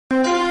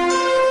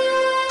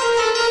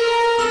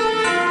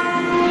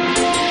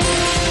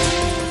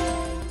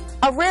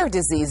A rare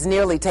disease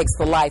nearly takes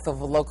the life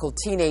of a local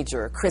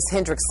teenager. Chris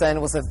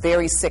Hendrickson was a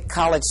very sick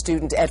college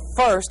student. At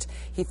first,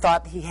 he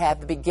thought he had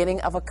the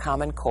beginning of a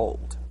common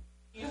cold.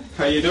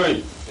 How you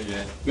doing?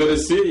 Good to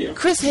see you.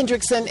 Chris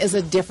Hendrickson is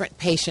a different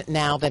patient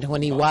now than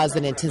when he was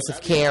in intensive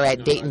care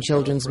at Dayton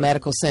Children's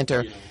Medical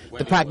Center.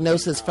 The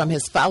prognosis from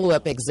his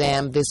follow-up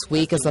exam this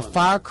week is a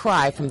far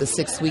cry from the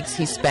 6 weeks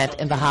he spent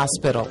in the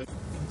hospital.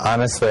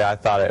 Honestly, I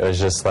thought it was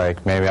just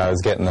like maybe I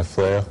was getting the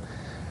flu,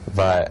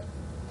 but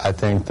I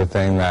think the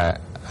thing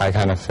that I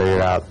kind of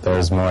figured out there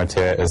was more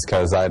to it is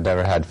because I'd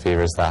never had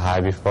fevers that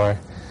high before.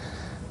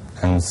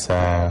 And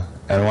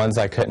once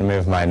I couldn't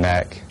move my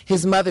neck.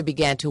 His mother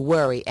began to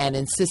worry and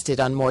insisted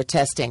on more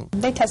testing.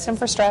 They tested him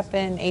for strep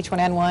and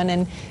H1N1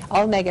 and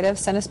all negative,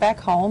 sent us back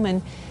home,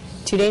 and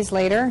 2 days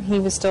later he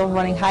was still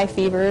running high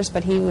fevers,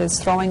 but he was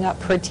throwing up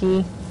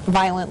pretty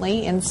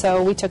violently, and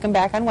so we took him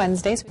back on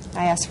Wednesdays.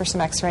 I asked for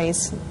some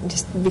x-rays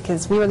just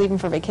because we were leaving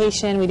for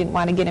vacation. We didn't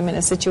want to get him in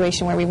a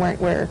situation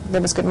where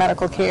there was good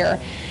medical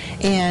care,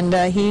 and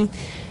he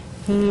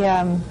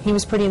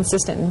was pretty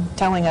insistent in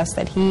telling us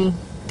that he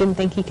didn't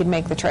think he could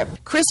make the trip.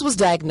 Chris was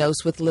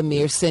diagnosed with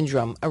Lemierre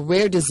syndrome, a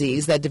rare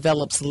disease that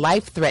develops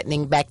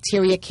life-threatening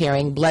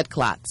bacteria-carrying blood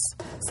clots.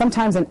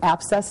 Sometimes an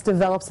abscess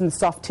develops in the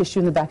soft tissue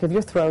in the back of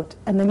your throat,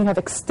 and then you have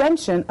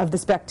extension of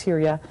this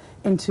bacteria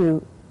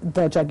into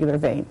the jugular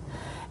vein.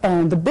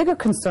 And the bigger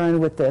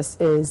concern with this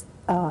is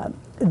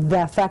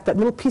the fact that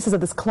little pieces of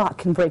this clot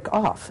can break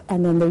off,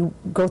 and then they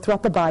go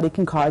throughout the body,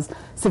 can cause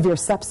severe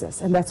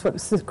sepsis, and that's what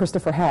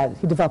Christopher had.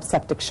 He developed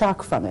septic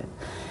shock from it.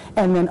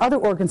 And then other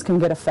organs can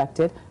get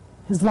affected.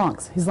 His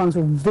lungs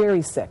were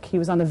very sick. He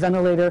was on the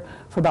ventilator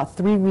for about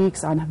 3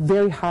 weeks on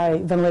very high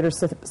ventilator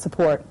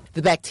support.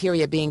 The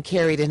bacteria being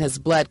carried in his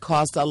blood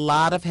caused a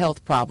lot of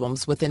health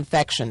problems with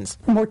infections.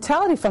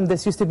 Mortality from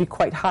this used to be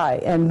quite high,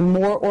 and the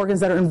more organs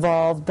that are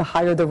involved, the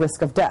higher the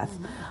risk of death.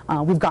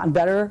 We've gotten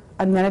better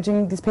at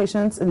managing these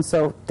patients, and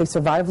so they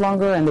survive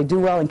longer and they do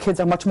well, and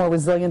kids are much more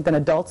resilient than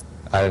adults.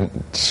 I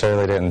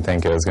surely didn't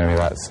think it was going to be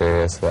that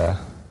serious, though.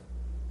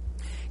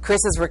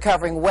 Chris is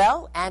recovering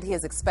well, and he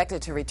is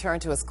expected to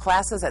return to his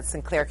classes at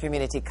Sinclair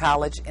Community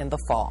College in the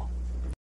fall.